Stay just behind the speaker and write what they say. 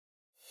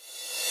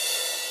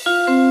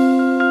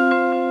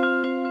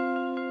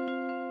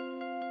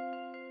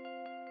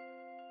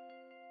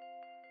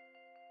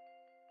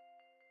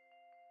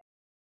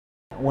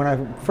When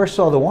I first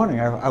saw the warning,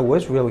 I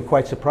was really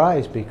quite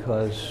surprised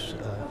because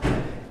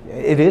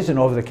it is an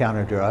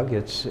over-the-counter drug.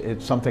 It's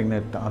something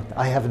that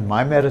I have in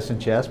my medicine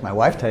chest. My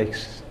wife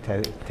takes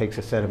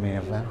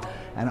acetaminophen,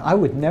 and I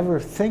would never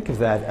think of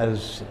that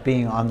as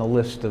being on the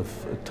list of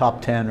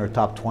top 10 or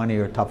top 20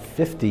 or top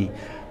 50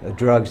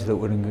 drugs that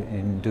would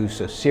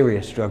induce a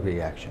serious drug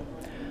reaction.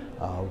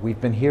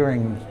 We've been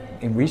hearing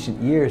in recent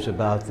years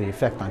about the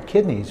effect on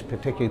kidneys,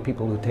 particularly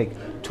people who take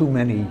too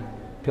many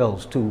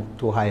pills, too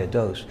high a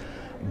dose.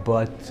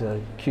 But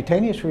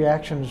cutaneous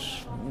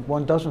reactions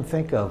one doesn't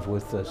think of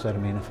with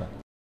acetaminophen.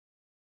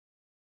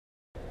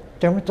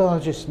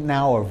 Dermatologists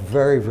now are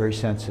very, very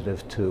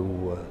sensitive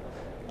to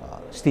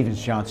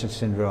Stevens-Johnson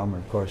syndrome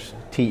and, of course,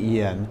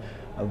 TEN,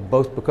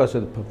 both because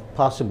of the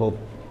possible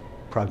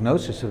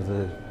prognosis of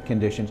the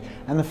conditions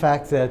and the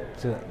fact that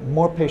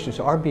more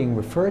patients are being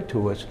referred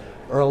to us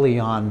early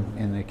on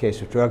in the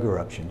case of drug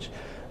eruptions.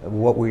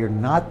 What we are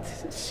not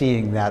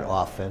seeing that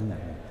often,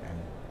 and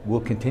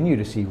we'll continue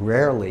to see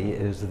rarely,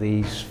 is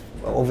these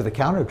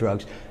over-the-counter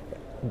drugs.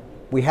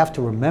 We have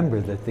to remember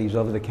that these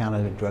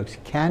over-the-counter drugs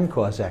can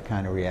cause that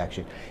kind of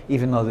reaction,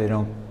 even though they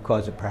don't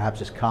cause it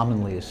perhaps as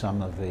commonly as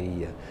some of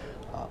the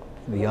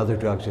other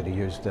drugs that are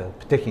used,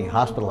 particularly in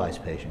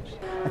hospitalized patients.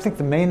 I think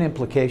the main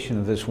implication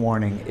of this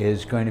warning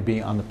is going to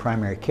be on the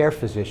primary care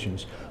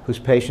physicians whose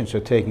patients are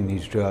taking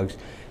these drugs,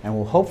 and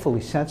will hopefully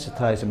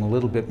sensitize them a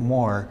little bit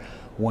more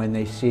when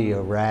they see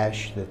a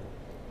rash that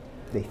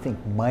they think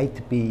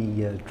might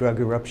be a drug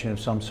eruption of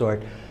some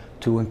sort,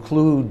 to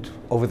include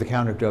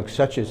over-the-counter drugs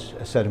such as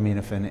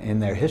acetaminophen in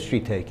their history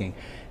taking,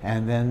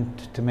 and then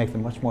to make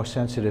them much more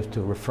sensitive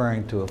to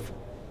referring to a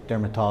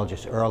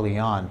dermatologist early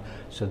on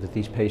so that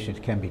these patients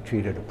can be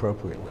treated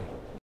appropriately.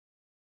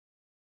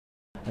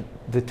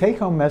 The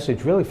take-home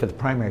message really for the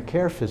primary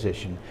care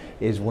physician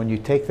is when you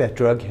take that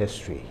drug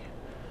history,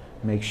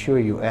 make sure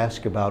you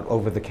ask about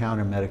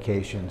over-the-counter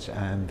medications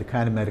and the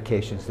kind of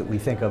medications that we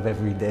think of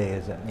every day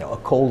as a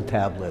cold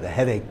tablet, a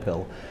headache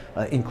pill.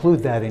 Include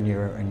that in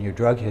your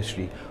drug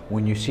history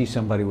when you see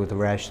somebody with a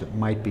rash that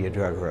might be a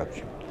drug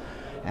eruption.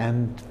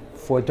 And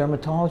for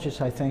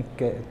dermatologists, I think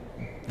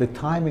the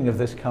timing of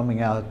this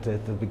coming out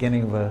at the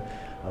beginning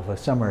of a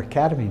summer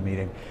academy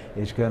meeting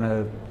is going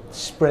to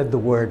spread the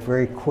word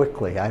very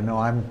quickly. I know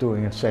I'm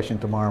doing a session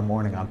tomorrow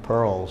morning on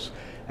pearls,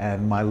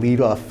 and my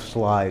lead-off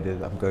slide,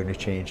 I'm going to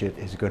change it,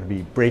 is going to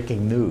be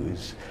breaking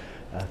news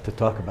to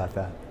talk about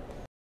that.